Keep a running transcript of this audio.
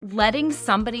letting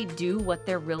somebody do what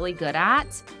they're really good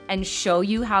at and show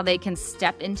you how they can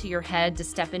step into your head, to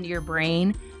step into your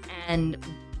brain, and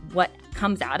what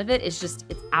comes out of it is just,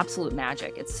 it's absolute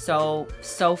magic. It's so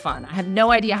fun. I have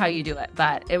no idea how you do it,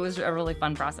 but it was a really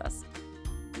fun process.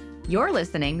 You're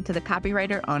listening to the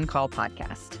Copywriter On Call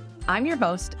podcast. I'm your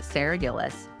host, Sarah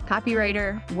Gillis,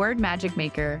 copywriter, word magic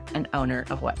maker, and owner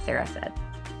of What Sarah Said.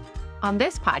 On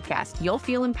this podcast, you'll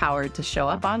feel empowered to show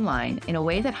up online in a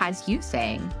way that has you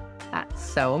saying, "That's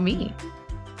so me."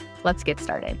 Let's get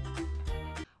started.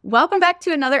 Welcome back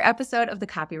to another episode of the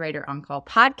Copywriter On Call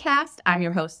podcast. I'm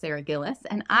your host, Sarah Gillis,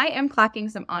 and I am clocking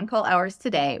some on-call hours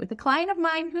today with a client of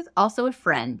mine who's also a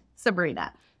friend,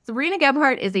 Sabrina. Sabrina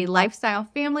Gebhardt is a lifestyle,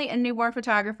 family, and newborn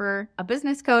photographer, a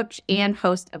business coach, and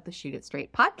host of the Shoot It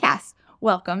Straight podcast.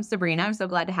 Welcome, Sabrina. I'm so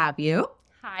glad to have you.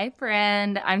 Hi,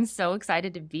 friend. I'm so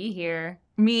excited to be here.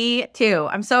 Me too.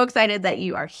 I'm so excited that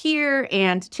you are here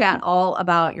and to chat all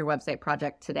about your website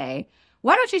project today.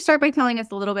 Why don't you start by telling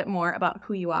us a little bit more about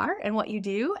who you are and what you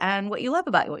do and what you love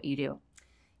about what you do?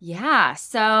 Yeah,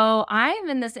 so I'm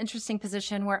in this interesting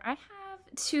position where I have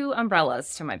two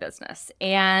umbrellas to my business.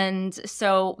 And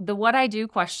so the what I do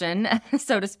question,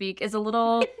 so to speak, is a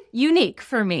little unique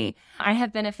for me. I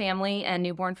have been a family and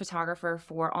newborn photographer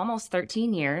for almost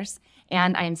 13 years,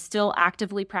 and I am still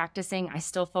actively practicing. I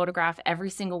still photograph every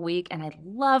single week, and I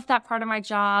love that part of my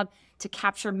job, to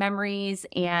capture memories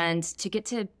and to get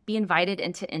to be invited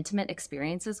into intimate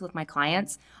experiences with my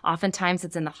clients. Oftentimes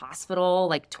it's in the hospital,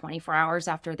 like 24 hours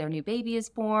after their new baby is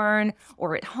born,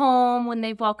 or at home when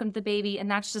they've welcomed the baby.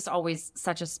 And that's just always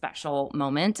such a special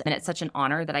moment. And it's such an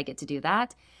honor that I get to do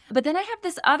that. But then I have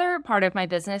this other part of my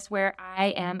business where I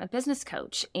am a business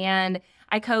coach, and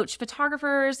I coach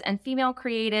photographers and female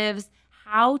creatives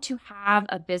how to have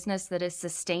a business that is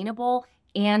sustainable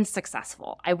and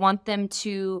successful. I want them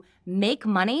to make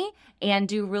money and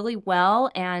do really well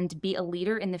and be a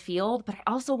leader in the field, but I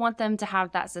also want them to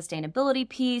have that sustainability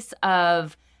piece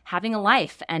of having a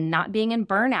life and not being in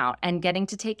burnout and getting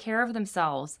to take care of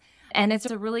themselves. And it's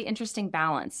a really interesting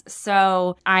balance.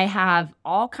 So I have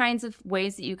all kinds of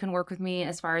ways that you can work with me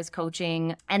as far as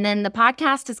coaching. And then the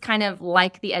podcast is kind of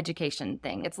like the education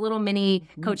thing. It's little mini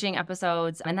coaching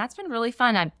episodes, and that's been really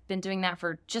fun. I've been doing that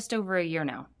for just over a year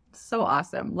now. So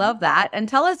awesome. Love that. And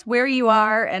tell us where you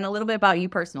are and a little bit about you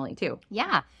personally too.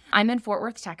 Yeah, I'm in Fort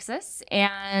Worth, Texas.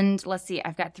 And let's see,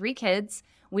 I've got 3 kids.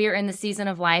 We are in the season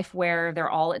of life where they're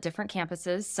all at different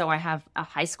campuses. So I have a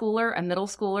high schooler, a middle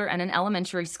schooler, and an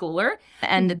elementary schooler.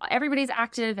 And everybody's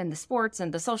active in the sports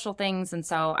and the social things. And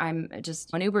so I'm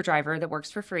just an Uber driver that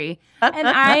works for free.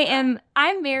 And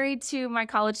I'm married to my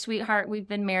college sweetheart. We've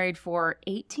been married for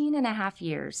 18 and a half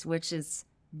years, which is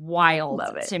wild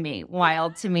to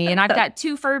me. And I've got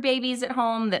 2 fur babies at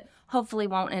home that hopefully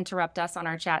won't interrupt us on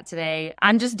our chat today.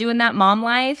 I'm just doing that mom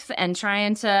life and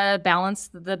trying to balance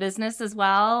the business as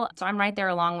well. So I'm right there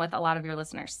along with a lot of your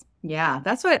listeners. Yeah,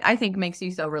 that's what I think makes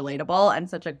you so relatable and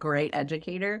such a great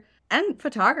educator and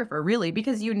photographer, really,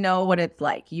 because you know what it's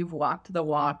like. You've walked the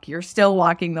walk. You're still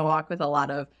walking the walk with a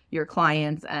lot of your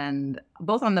clients, and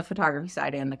both on the photography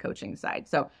side and the coaching side.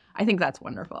 So I think that's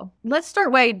wonderful. Let's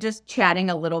start by just chatting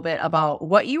a little bit about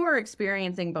what you were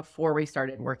experiencing before we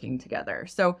started working together.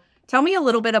 So tell me a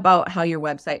little bit about how your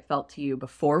website felt to you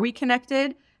before we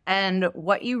connected and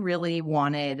what you really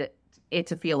wanted it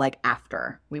to feel like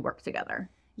after we worked together.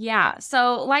 Yeah.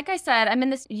 So like I said, I'm in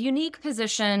this unique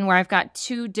position where I've got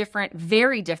 2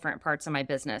 very different parts of my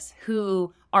business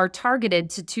who are targeted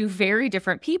to 2 very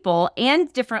different people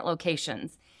and different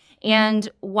locations. And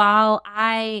while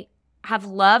I have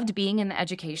loved being in the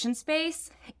education space,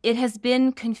 it has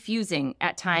been confusing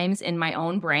at times in my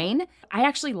own brain. I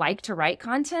actually like to write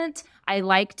content. I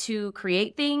like to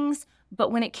create things.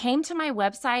 But when it came to my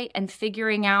website and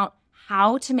figuring out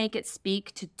how to make it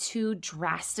speak to 2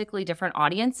 drastically different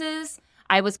audiences,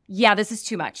 this is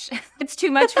too much. It's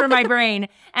too much for my brain.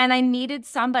 And I needed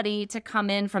somebody to come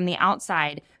in from the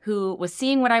outside who was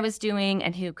seeing what I was doing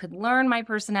and who could learn my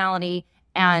personality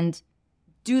and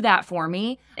do that for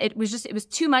me. It was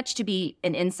too much to be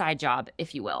an inside job,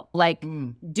 if you will. Like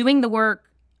doing the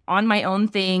work on my own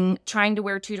thing, trying to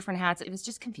wear 2 different hats. It was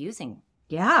just confusing.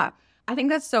 Yeah. I think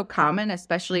that's so common,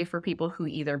 especially for people who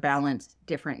either balance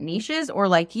different niches or,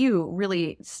 like you,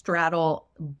 really straddle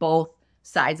both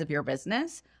sides of your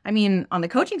business. I mean, on the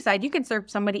coaching side, you can serve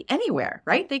somebody anywhere,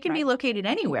 right? They can be located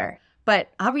anywhere. But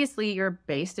obviously, you're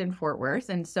based in Fort Worth,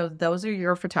 and so those are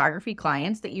your photography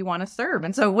clients that you want to serve.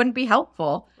 And so it wouldn't be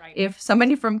helpful if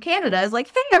somebody from Canada is like,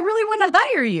 hey, I really want to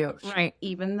hire you. Right.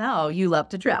 Even though you love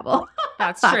to travel.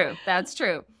 That's true. That's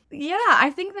true. Yeah,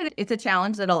 I think that it's a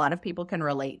challenge that a lot of people can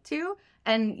relate to.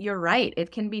 And you're right.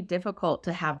 It can be difficult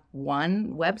to have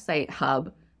one website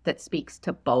hub that speaks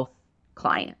to both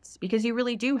clients because you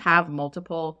really do have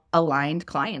multiple aligned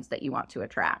clients that you want to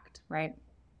attract. Right.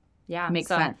 Yeah. Makes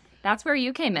sense. That's where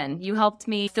you came in. You helped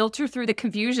me filter through the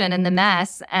confusion and the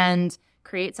mess and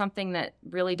create something that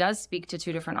really does speak to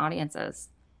two different audiences.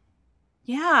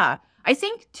 Yeah. I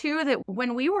think, too, that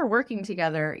when we were working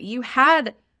together, you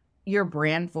had your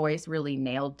brand voice really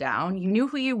nailed down. You knew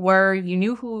who you were. You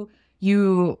knew who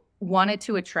you wanted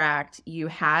to attract. You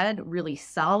had really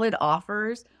solid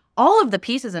offers. All of the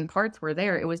pieces and parts were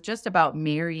there. It was just about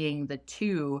marrying the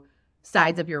two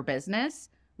sides of your business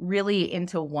really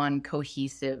into one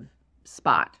cohesive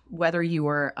spot, whether you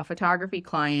were a photography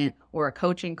client or a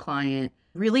coaching client,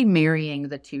 really marrying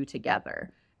the two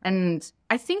together. And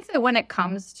I think that when it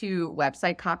comes to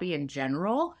website copy in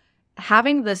general,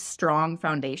 having this strong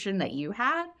foundation that you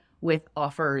had with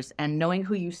offers and knowing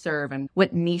who you serve and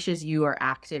what niches you are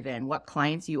active in, what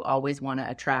clients you always want to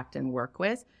attract and work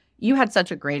with, you had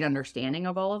such a great understanding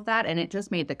of all of that, and it just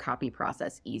made the copy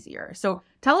process easier. So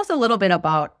tell us a little bit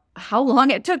about how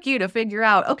long it took you to figure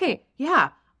out, okay, yeah,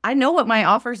 I know what my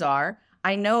offers are.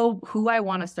 I know who I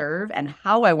want to serve and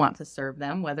how I want to serve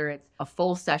them, whether it's a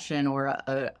full session or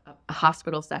a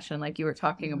hospital session like you were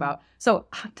talking about. So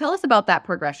tell us about that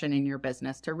progression in your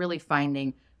business to really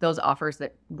finding those offers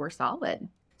that were solid.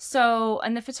 So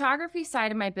on the photography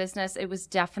side of my business, it was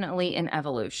definitely an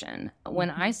evolution.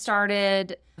 When I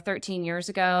started 13 years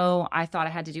ago, I thought I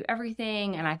had to do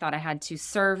everything, and I thought I had to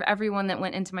serve everyone that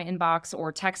went into my inbox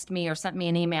or text me or sent me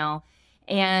an email,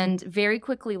 and very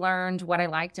quickly learned what I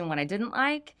liked and what I didn't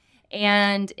like.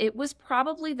 And it was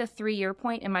probably the 3-year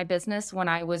point in my business when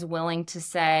I was willing to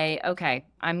say, okay,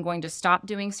 I'm going to stop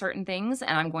doing certain things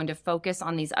and I'm going to focus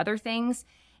on these other things.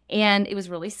 And it was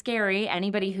really scary.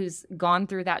 Anybody who's gone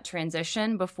through that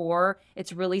transition before,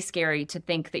 it's really scary to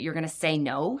think that you're going to say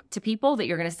no to people, that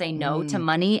you're going to say no to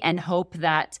money and hope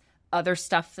that other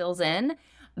stuff fills in.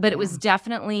 But it was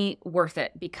definitely worth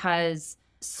it because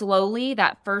slowly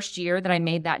that first year that I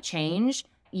made that change,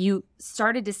 you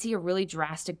started to see a really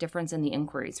drastic difference in the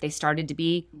inquiries. They started to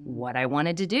be what I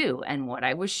wanted to do and what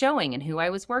I was showing and who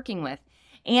I was working with.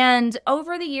 And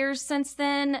over the years since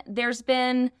then, there's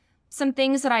been some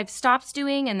things that I've stopped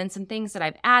doing and then some things that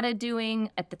I've added doing.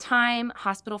 At the time,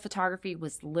 hospital photography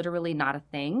was literally not a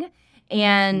thing.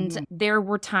 And there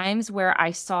were times where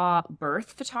I saw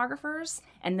birth photographers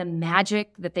and the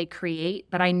magic that they create,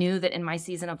 but I knew that in my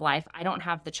season of life, I don't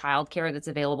have the childcare that's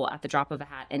available at the drop of a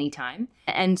hat anytime.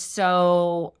 And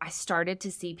so I started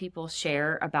to see people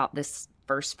share about this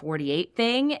First 48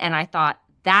 thing. And I thought,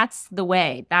 that's the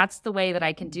way that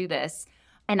I can do this.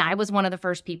 And I was one of the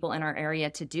first people in our area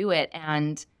to do it.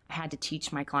 And I had to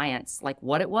teach my clients like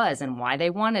what it was and why they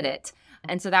wanted it.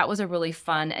 And so that was a really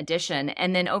fun addition.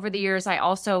 And then over the years, I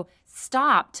also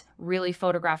stopped really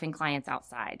photographing clients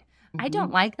outside. I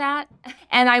don't like that.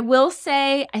 And I will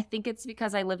say, I think it's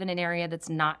because I live in an area that's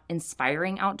not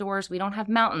inspiring outdoors. We don't have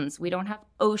mountains. We don't have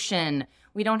ocean.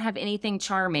 We don't have anything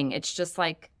charming. It's just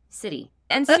like city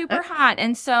and super hot.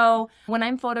 And so when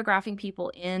I'm photographing people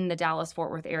in the Dallas-Fort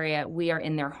Worth area, we are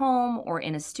in their home or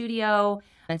in a studio.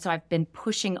 And so I've been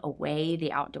pushing away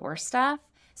the outdoor stuff.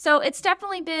 So it's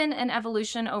definitely been an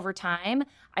evolution over time.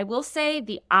 I will say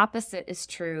the opposite is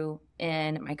true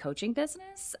in my coaching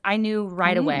business. I knew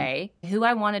right away who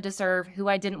I wanted to serve, who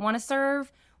I didn't want to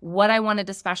serve, what I wanted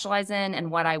to specialize in,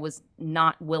 and what I was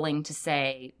not willing to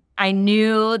say. I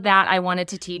knew that I wanted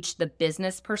to teach the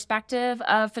business perspective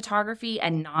of photography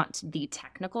and not the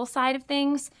technical side of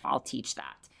things. I'll teach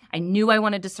that. I knew I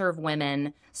wanted to serve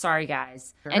women. Sorry,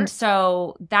 guys. Sure. And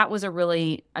so that was a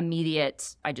really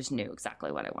immediate, I just knew exactly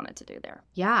what I wanted to do there.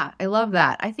 Yeah, I love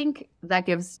that. I think that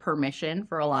gives permission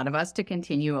for a lot of us to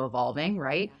continue evolving,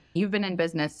 right? You've been in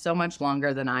business so much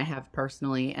longer than I have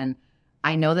personally. And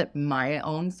I know that my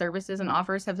own services and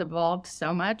offers have evolved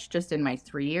so much just in my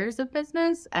 3 years of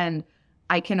business. And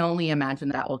I can only imagine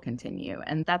that will continue.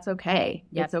 And that's okay.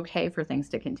 Yep. It's okay for things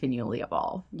to continually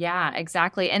evolve. Yeah,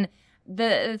 exactly. And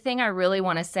the thing I really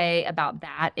want to say about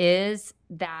that is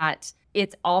that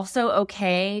it's also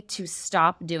okay to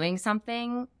stop doing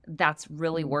something that's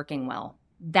really working well.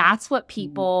 That's what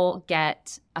people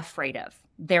get afraid of.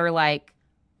 They're like,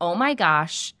 oh my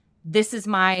gosh, this is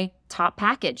my top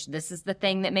package. This is the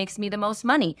thing that makes me the most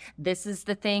money. This is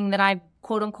the thing that I've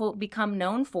quote unquote become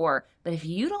known for. But if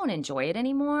you don't enjoy it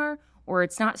anymore, or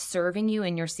it's not serving you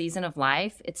in your season of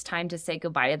life, it's time to say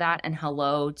goodbye to that and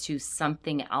hello to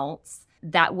something else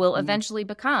that will eventually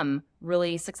become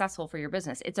really successful for your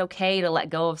business. It's okay to let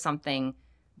go of something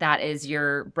that is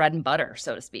your bread and butter,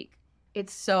 so to speak.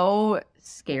 It's so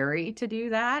scary to do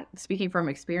that. Speaking from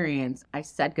experience, I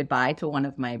said goodbye to one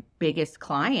of my biggest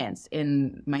clients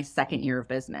in my second year of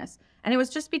business. And it was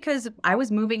just because I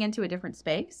was moving into a different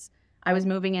space. I was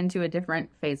moving into a different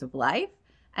phase of life,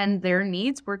 and their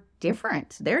needs were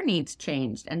different. Their needs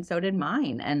changed, and so did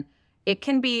mine. And it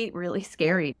can be really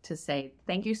scary to say,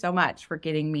 thank you so much for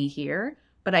getting me here,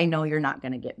 but I know you're not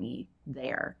going to get me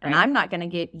there. And I'm not going to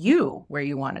get you where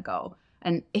you want to go.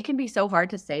 And it can be so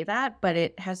hard to say that, but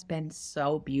it has been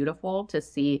so beautiful to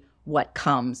see what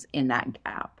comes in that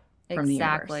gap from the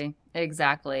universe.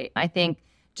 Exactly. I think,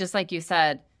 just like you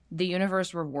said, the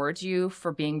universe rewards you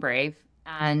for being brave.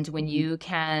 And when you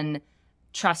can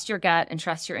trust your gut and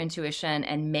trust your intuition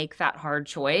and make that hard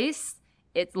choice,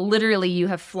 it's literally you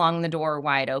have flung the door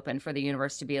wide open for the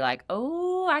universe to be like,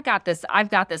 oh, I got this. I've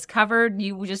got this covered.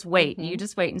 You just wait. You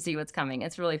just wait and see what's coming.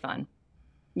 It's really fun.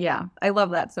 Yeah, I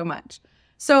love that so much.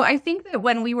 So I think that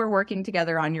when we were working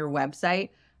together on your website,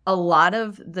 a lot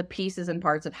of the pieces and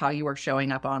parts of how you were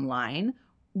showing up online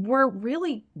were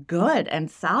really good and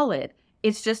solid.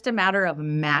 It's just a matter of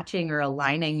matching or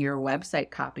aligning your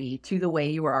website copy to the way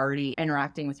you were already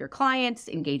interacting with your clients,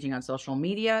 engaging on social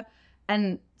media.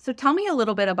 And so tell me a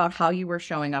little bit about how you were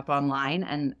showing up online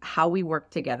and how we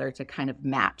worked together to kind of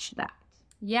match that.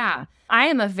 Yeah, I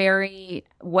am a very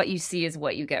what you see is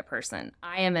what you get person.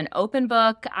 I am an open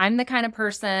book. I'm the kind of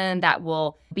person that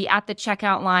will be at the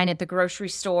checkout line at the grocery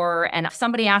store. And if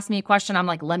somebody asks me a question, I'm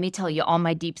like, let me tell you all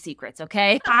my deep secrets,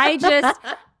 okay?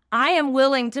 I am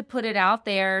willing to put it out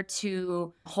there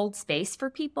to hold space for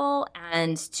people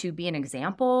and to be an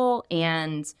example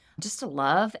and just to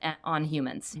love on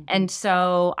humans. And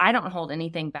so I don't hold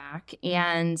anything back.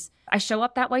 And I show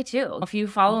up that way too. If you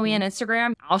follow me on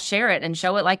Instagram, I'll share it and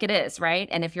show it like it is, right?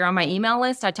 And if you're on my email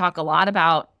list, I talk a lot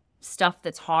about stuff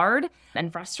that's hard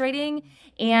and frustrating.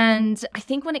 And I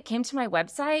think when it came to my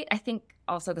website, I think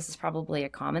also this is probably a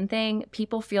common thing.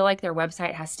 People feel like their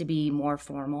website has to be more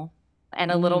formal and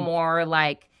a little more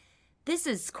like, this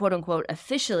is quote unquote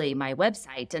officially my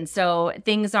website. And so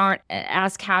things aren't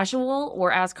as casual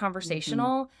or as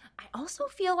conversational. I also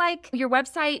feel like your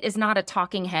website is not a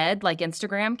talking head like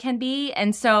Instagram can be.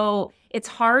 And so it's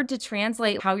hard to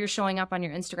translate how you're showing up on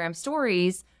your Instagram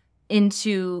stories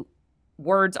into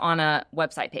words on a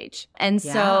website page. And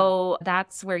so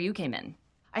that's where you came in.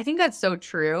 I think that's so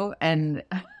true. And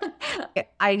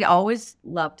I always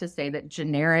love to say that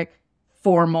generic,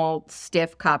 formal,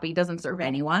 stiff copy doesn't serve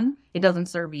anyone. It doesn't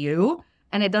serve you,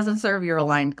 and it doesn't serve your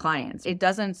aligned clients. It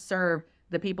doesn't serve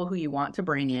the people who you want to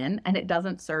bring in, and it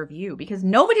doesn't serve you because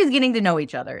nobody's getting to know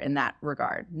each other in that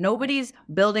regard. Nobody's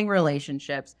building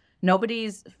relationships.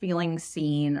 Nobody's feeling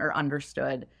seen or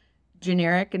understood.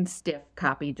 Generic and stiff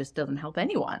copy just doesn't help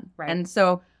anyone. Right. And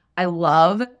so I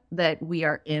love that we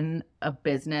are in a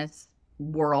business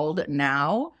world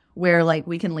now where like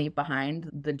we can leave behind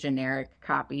the generic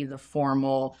copy, the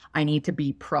formal, I need to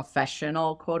be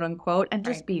professional, quote unquote, and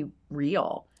just be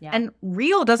real. Yeah. And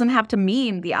real doesn't have to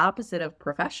mean the opposite of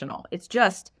professional. It's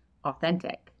just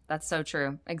authentic. That's so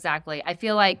true. Exactly. I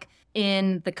feel like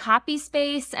in the copy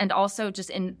space and also just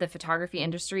in the photography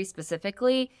industry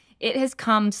specifically, it has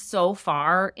come so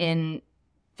far in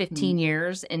 15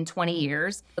 years, in 20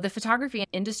 years. The photography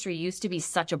industry used to be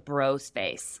such a bro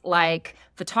space. Like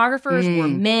photographers were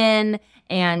men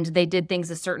and they did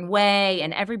things a certain way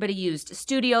and everybody used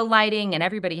studio lighting and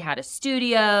everybody had a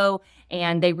studio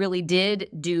and they really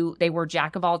they were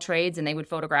jack of all trades and they would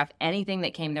photograph anything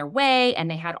that came their way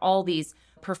and they had all these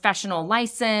professional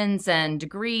license and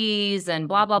degrees and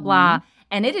blah, blah, blah.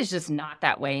 And it is just not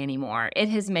that way anymore. It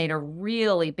has made a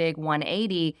really big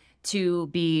 180 to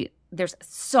be there's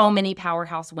so many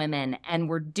powerhouse women and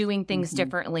we're doing things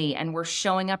differently and we're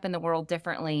showing up in the world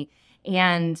differently.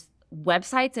 And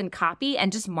websites and copy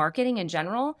and just marketing in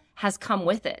general has come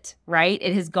with it, right?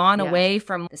 It has gone away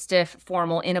from stiff,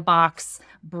 formal, in a box,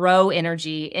 bro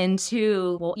energy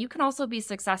into, well, you can also be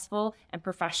successful and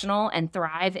professional and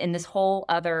thrive in this whole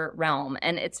other realm.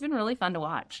 And it's been really fun to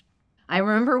watch. I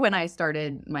remember when I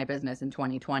started my business in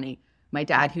 2020, my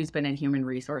dad, who's been in human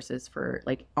resources for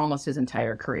like almost his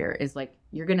entire career, is like,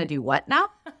 you're going to do what now?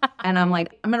 And I'm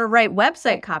like, I'm going to write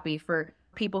website copy for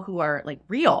people who are like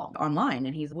real online.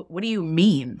 And he's, what do you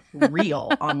mean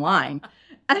real online?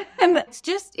 And it's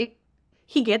just,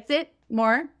 he gets it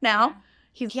more now.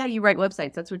 He's, you write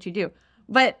websites. That's what you do.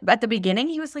 But at the beginning,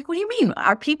 he was like, what do you mean?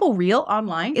 Are people real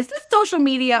online? Is this social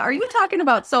media? Are you talking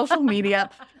about social media?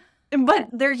 But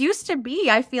there used to be,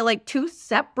 I feel like, two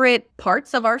separate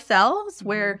parts of ourselves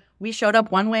where we showed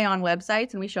up one way on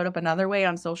websites and we showed up another way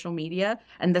on social media.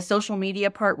 And the social media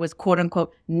part was, quote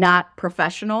unquote, not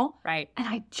professional. Right. And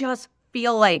I just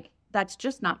feel like that's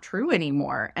just not true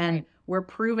anymore. And we're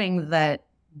proving that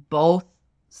both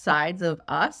sides of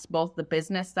us, both the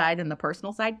business side and the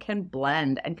personal side, can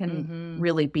blend and can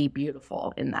really be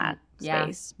beautiful in that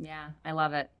space. Yeah, I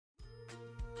love it.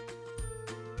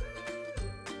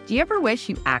 Do you ever wish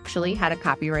you actually had a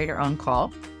copywriter on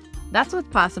call? That's what's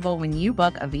possible when you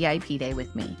book a VIP day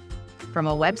with me. From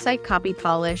a website copy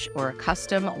polish or a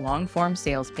custom long-form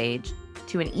sales page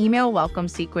to an email welcome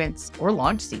sequence or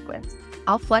launch sequence,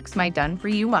 I'll flex my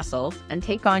done-for-you muscles and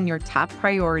take on your top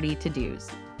priority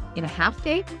to-dos in a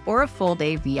half-day or a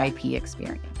full-day VIP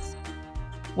experience.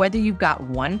 Whether you've got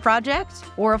one project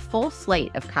or a full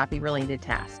slate of copy-related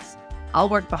tasks, I'll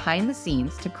work behind the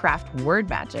scenes to craft word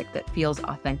magic that feels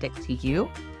authentic to you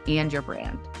and your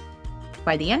brand.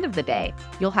 By the end of the day,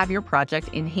 you'll have your project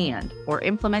in hand or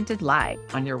implemented live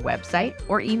on your website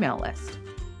or email list.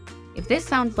 If this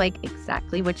sounds like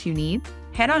exactly what you need,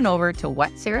 head on over to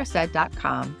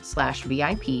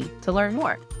whatsarahsaid.com/VIP to learn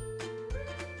more.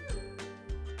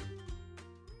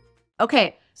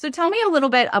 Okay, so tell me a little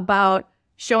bit about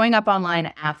showing up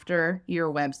online after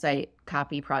your website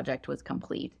copy project was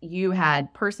complete. You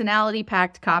had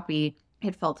personality-packed copy.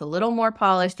 It felt a little more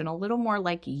polished and a little more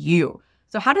like you.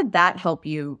 So how did that help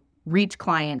you reach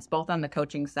clients both on the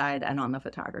coaching side and on the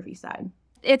photography side?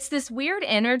 It's this weird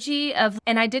energy of,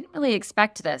 and I didn't really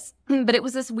expect this, but it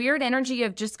was this weird energy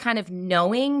of just kind of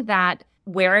knowing that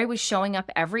where I was showing up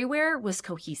everywhere was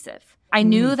cohesive. I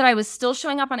knew that I was still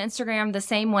showing up on Instagram the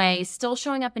same way, still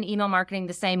showing up in email marketing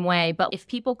the same way. But if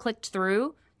people clicked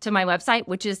through to my website,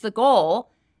 which is the goal,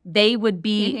 they would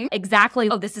be exactly,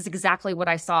 oh, this is exactly what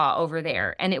I saw over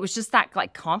there. And it was just that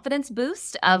like confidence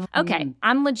boost of, okay,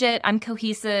 I'm legit, I'm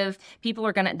cohesive. People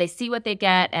are they see what they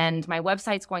get and my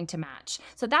website's going to match.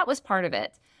 So that was part of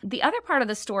it. The other part of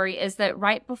the story is that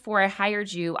right before I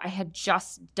hired you, I had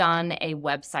just done a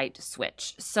website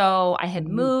switch. So I had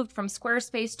moved from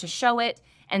Squarespace to Showit.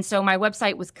 And so my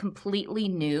website was completely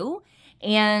new.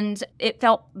 And it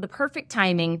felt the perfect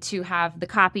timing to have the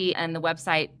copy and the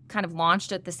website kind of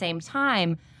launched at the same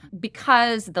time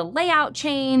because the layout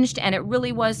changed and it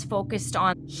really was focused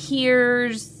on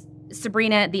here's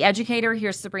Sabrina, the educator,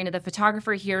 here's Sabrina, the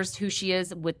photographer, here's who she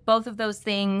is with both of those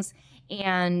things.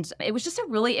 And it was just a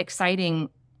really exciting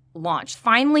launch.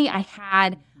 Finally, I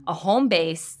had a home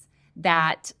base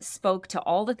that spoke to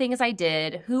all the things I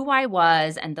did, who I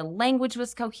was, and the language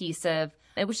was cohesive.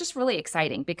 It was just really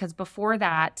exciting because before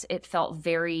that, it felt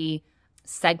very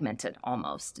segmented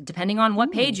almost, depending on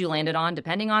what page you landed on,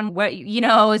 depending on what,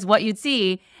 is what you'd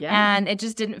see. Yeah. And it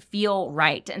just didn't feel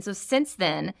right. And so since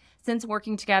then, since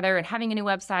working together and having a new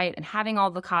website and having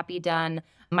all the copy done,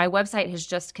 my website has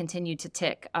just continued to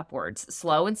tick upwards,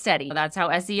 slow and steady. That's how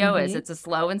SEO is. It's a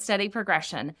slow and steady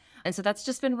progression. And so that's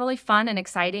just been really fun and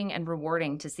exciting and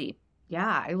rewarding to see.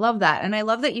 Yeah, I love that. And I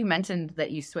love that you mentioned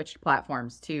that you switched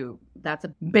platforms too. That's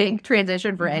a big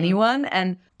transition for anyone.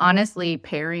 And honestly,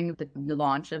 pairing the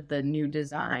launch of the new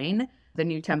design, the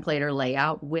new template or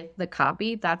layout with the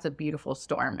copy, that's a beautiful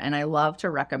storm. And I love to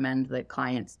recommend that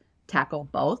clients tackle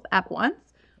both at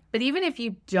once. But even if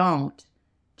you don't,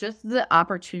 just the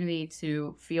opportunity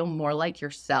to feel more like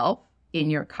yourself in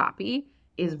your copy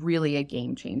is really a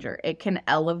game changer. It can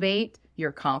elevate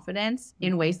your confidence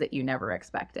in ways that you never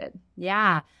expected.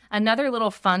 Yeah. Another little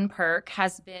fun perk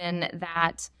has been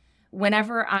that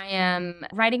whenever I am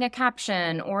writing a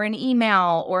caption or an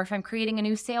email, or if I'm creating a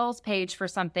new sales page for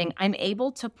something, I'm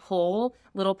able to pull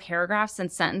little paragraphs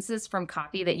and sentences from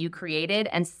copy that you created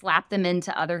and slap them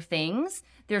into other things.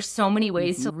 There's so many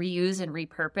ways to reuse and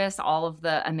repurpose all of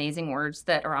the amazing words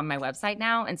that are on my website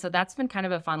now. And so that's been kind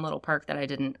of a fun little perk that I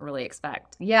didn't really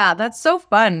expect. Yeah, that's so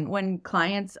fun when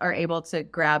clients are able to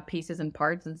grab pieces and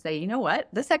parts and say, you know what,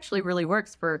 this actually really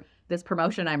works for this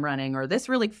promotion I'm running, or this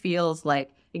really feels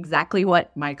like exactly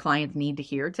what my clients need to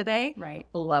hear today. Right.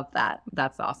 Love that.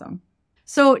 That's awesome.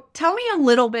 So tell me a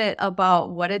little bit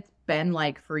about what it's been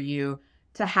like for you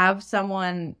to have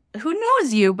someone who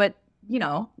knows you, but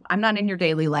I'm not in your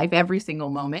daily life every single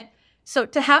moment. So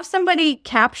to have somebody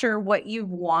capture what you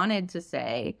wanted to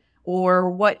say or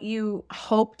what you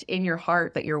hoped in your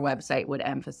heart that your website would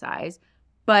emphasize,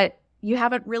 but you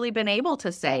haven't really been able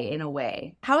to say in a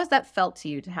way. How has that felt to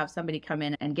you to have somebody come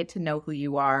in and get to know who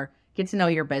you are, get to know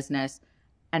your business,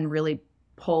 and really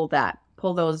pull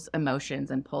those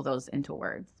emotions and pull those into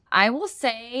words? I will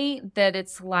say that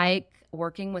it's like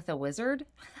working with a wizard.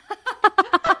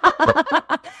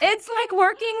 It's like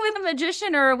working with a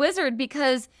magician or a wizard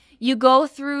because you go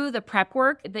through the prep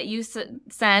work that you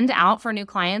send out for new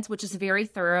clients, which is very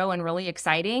thorough and really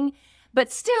exciting.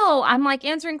 But still, I'm like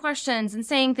answering questions and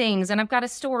saying things, and I've got a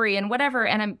story and whatever,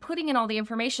 and I'm putting in all the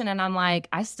information, and I'm like,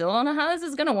 I still don't know how this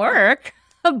is going to work,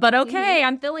 but okay,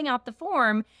 I'm filling out the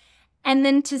form. And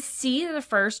then to see the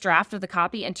first draft of the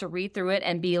copy and to read through it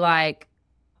and be like,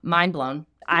 mind blown.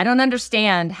 I don't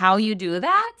understand how you do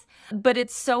that, but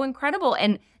it's so incredible.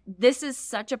 And this is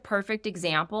such a perfect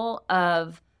example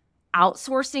of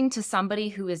outsourcing to somebody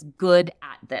who is good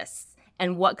at this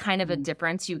and what kind of a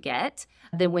difference you get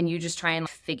than when you just try and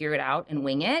figure it out and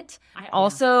wing it. I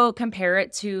also compare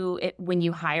it to it when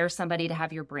you hire somebody to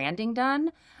have your branding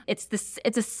done. It's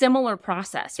a similar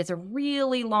process. It's a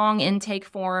really long intake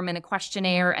form and a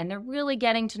questionnaire, and they're really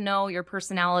getting to know your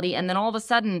personality. And then all of a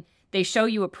sudden they show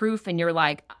you a proof and you're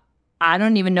like, I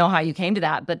don't even know how you came to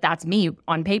that, but that's me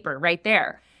on paper right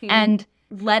there. And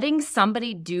letting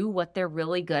somebody do what they're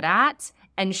really good at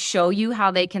and show you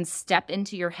how they can step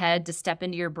into your head to step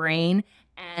into your brain,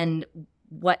 and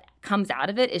what comes out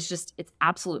of it is just, it's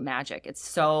absolute magic. It's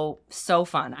so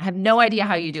fun. I have no idea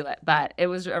how you do it, but it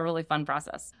was a really fun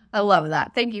process. I love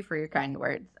that. Thank you for your kind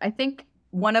words. I think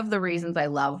one of the reasons I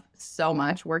love so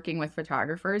much working with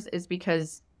photographers is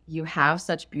because you have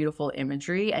such beautiful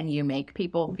imagery and you make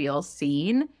people feel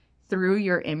seen through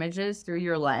your images, through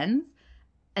your lens.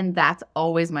 And that's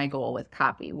always my goal with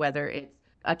copy, whether it's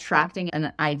attracting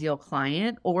an ideal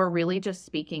client or really just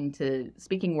speaking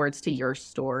words to your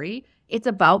story. It's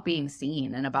about being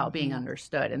seen and about being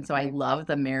understood. And so I love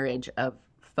the marriage of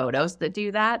photos that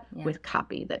do that with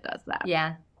copy that does that.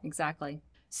 Yeah, exactly.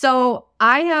 So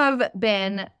I have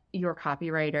been your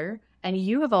copywriter and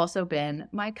you have also been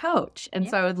my coach. And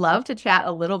so I would love to chat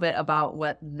a little bit about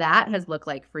what that has looked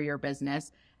like for your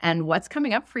business and what's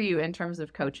coming up for you in terms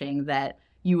of coaching that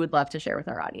you would love to share with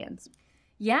our audience.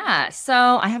 Yeah,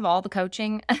 so I have all the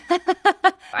coaching.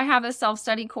 I have a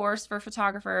self-study course for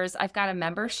photographers. I've got a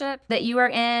membership that you are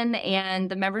in, and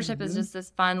the membership is just this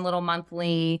fun little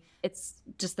monthly, it's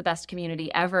just the best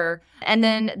community ever. And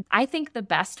then I think the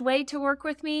best way to work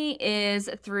with me is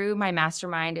through my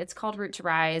mastermind. It's called Root to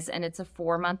Rise, and it's a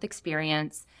 4-month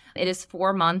experience. It is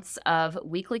 4 months of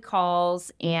weekly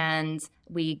calls, and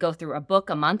we go through a book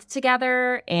a month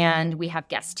together, and we have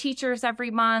guest teachers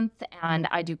every month, and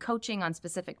I do coaching on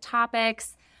specific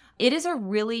topics. It is a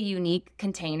really unique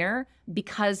container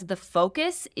because the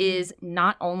focus is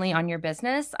not only on your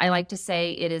business. I like to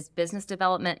say it is business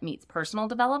development meets personal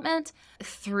development.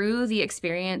 Through the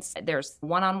experience, there's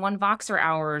one-on-one Voxer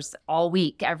hours all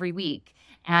week, every week,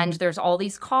 and there's all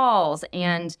these calls,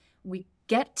 and we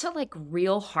get to like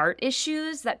real heart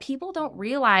issues that people don't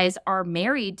realize are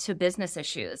married to business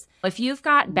issues. If you've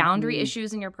got boundary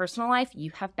issues in your personal life,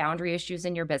 you have boundary issues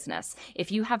in your business.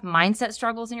 If you have mindset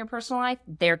struggles in your personal life,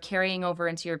 they're carrying over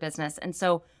into your business. And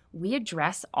so we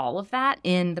address all of that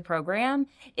in the program.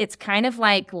 It's kind of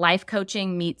like life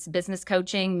coaching meets business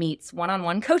coaching meets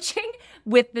one-on-one coaching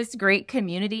with this great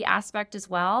community aspect as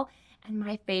well. And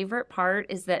my favorite part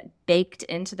is that baked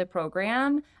into the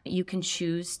program, you can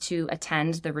choose to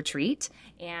attend the retreat.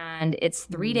 And it's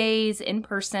 3 days in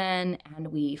person, and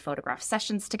we photograph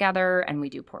sessions together, and we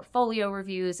do portfolio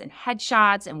reviews and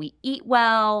headshots, and we eat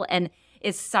well. And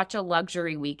it's such a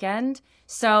luxury weekend.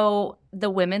 So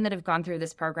the women that have gone through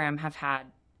this program have had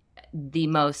the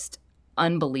most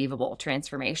unbelievable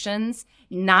transformations,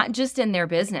 not just in their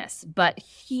business, but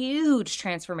huge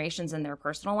transformations in their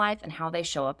personal life and how they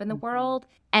show up in the world.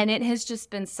 And it has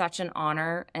just been such an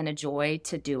honor and a joy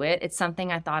to do it. It's something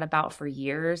I thought about for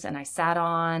years, and I sat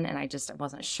on, and I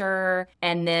wasn't sure.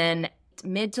 And then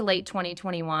mid to late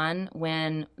 2021,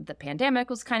 when the pandemic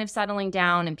was kind of settling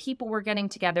down and people were getting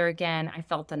together again, I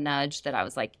felt a nudge that I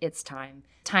was like, it's time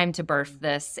to birth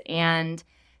this. And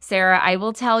Sarah, I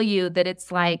will tell you that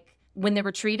it's like, when the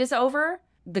retreat is over,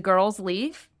 the girls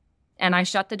leave, and I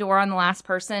shut the door on the last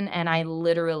person, and I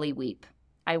literally weep.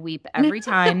 I weep every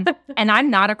time. And I'm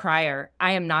not a crier.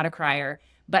 I am not a crier.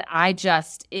 But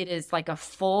it is like a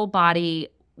full body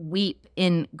weep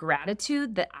in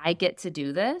gratitude that I get to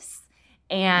do this.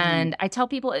 And I tell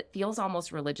people it feels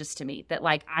almost religious to me that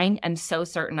like I am so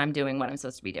certain I'm doing what I'm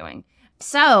supposed to be doing.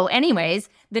 So anyways,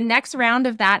 the next round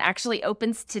of that actually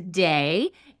opens today,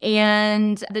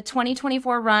 and the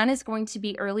 2024 run is going to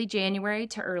be early January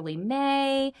to early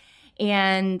May,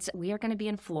 and we are going to be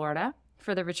in Florida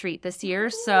for the retreat this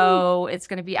year. So it's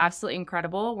going to be absolutely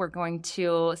incredible. We're going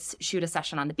to shoot a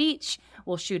session on the beach.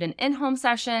 We'll shoot an in-home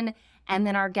session. And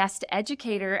then our guest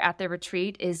educator at the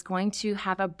retreat is going to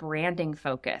have a branding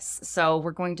focus. So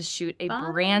we're going to shoot a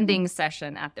branding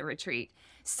session at the retreat.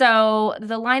 So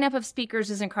the lineup of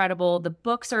speakers is incredible. The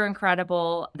books are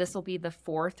incredible. This will be the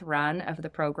 4th run of the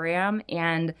program.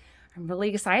 And I'm really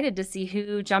excited to see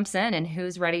who jumps in and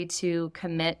who's ready to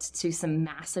commit to some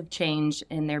massive change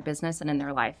in their business and in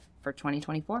their life for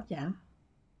 2024. Yeah.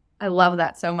 I love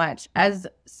that so much. As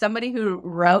somebody who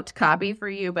wrote copy for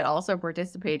you, but also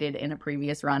participated in a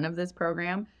previous run of this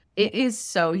program, it is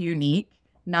so unique,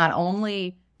 not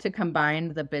only to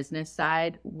combine the business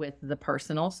side with the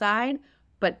personal side,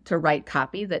 but to write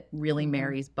copy that really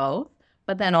marries both,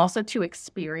 but then also to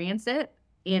experience it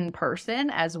in person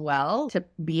as well, to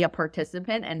be a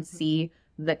participant and see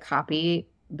the copy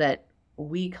that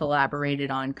we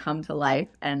collaborated on come to life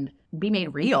and be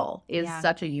made real is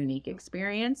such a unique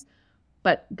experience.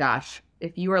 But gosh,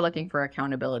 if you are looking for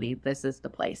accountability, this is the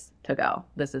place to go.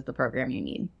 This is the program you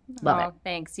need. Love it.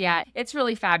 Thanks. Yeah, it's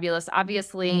really fabulous.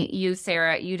 Obviously, you,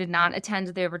 Sarah, you did not attend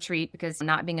the retreat because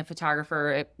not being a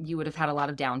photographer, you would have had a lot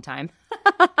of downtime.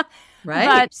 Right.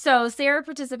 But so Sarah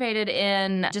participated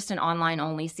in just an online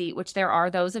only seat, which there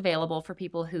are those available for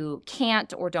people who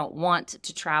can't or don't want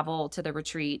to travel to the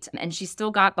retreat. And she still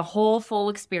got the whole full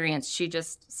experience. She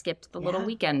just skipped the little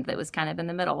weekend that was kind of in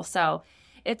the middle. So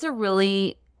it's a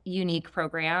really unique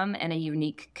program and a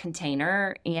unique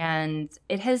container. And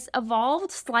it has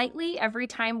evolved slightly every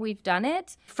time we've done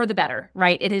it for the better,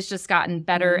 right? It has just gotten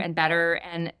better and better.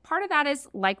 And part of that is,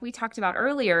 like we talked about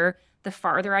earlier, the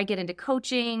farther I get into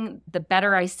coaching, the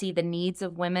better I see the needs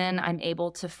of women. I'm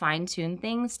able to fine tune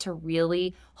things to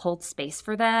really hold space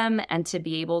for them and to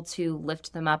be able to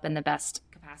lift them up in the best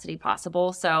capacity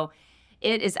possible. So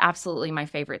it is absolutely my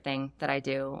favorite thing that I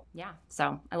do. Yeah,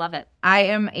 so I love it. I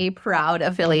am a proud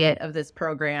affiliate of this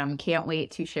program. Can't wait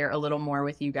to share a little more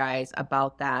with you guys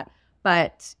about that.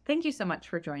 But thank you so much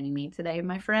for joining me today,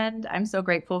 my friend. I'm so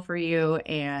grateful for you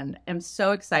and am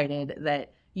so excited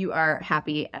that you are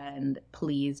happy and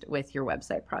pleased with your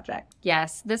website project.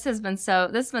 Yes, this has been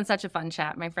such a fun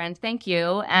chat, my friend. Thank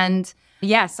you. And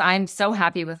yes, I'm so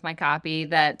happy with my copy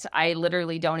that I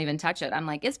literally don't even touch it. I'm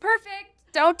like, it's perfect.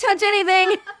 Don't touch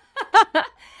anything.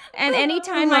 And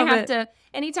anytime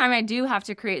I do have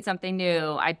to create something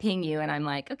new, I ping you and I'm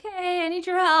like, okay, I need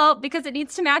your help because it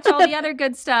needs to match all the other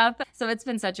good stuff. So it's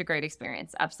been such a great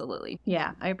experience. Absolutely.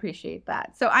 Yeah, I appreciate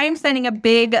that. So I am sending a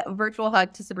big virtual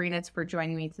hug to Sabrina for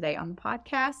joining me today on the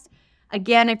podcast.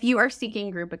 Again, if you are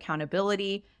seeking group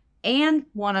accountability and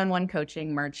one-on-one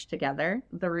coaching merged together,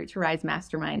 the Root to Rise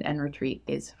Mastermind and Retreat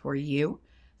is for you.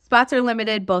 Spots are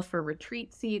limited both for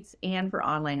retreat seats and for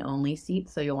online only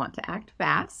seats, so you'll want to act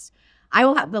fast. I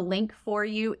will have the link for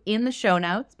you in the show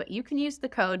notes, but you can use the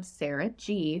code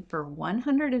SarahG for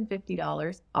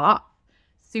 $150 off.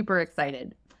 Super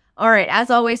excited. All right, as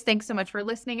always, thanks so much for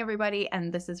listening, everybody,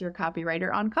 and this is your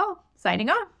Copywriter on Call, signing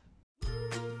off.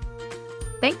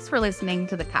 Thanks for listening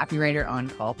to the Copywriter on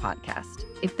Call podcast.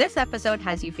 If this episode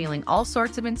has you feeling all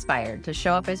sorts of inspired to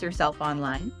show up as yourself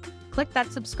online, click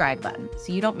that subscribe button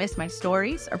so you don't miss my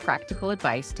stories or practical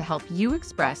advice to help you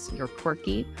express your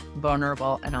quirky,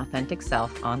 vulnerable, and authentic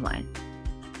self online.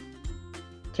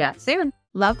 Chat soon.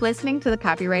 Love listening to the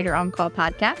Copywriter on Call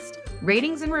podcast?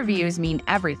 Ratings and reviews mean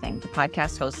everything to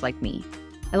podcast hosts like me.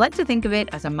 I like to think of it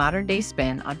as a modern-day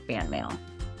spin on fan mail.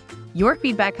 Your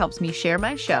feedback helps me share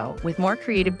my show with more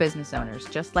creative business owners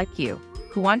just like you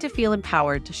who want to feel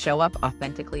empowered to show up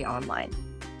authentically online.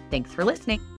 Thanks for listening.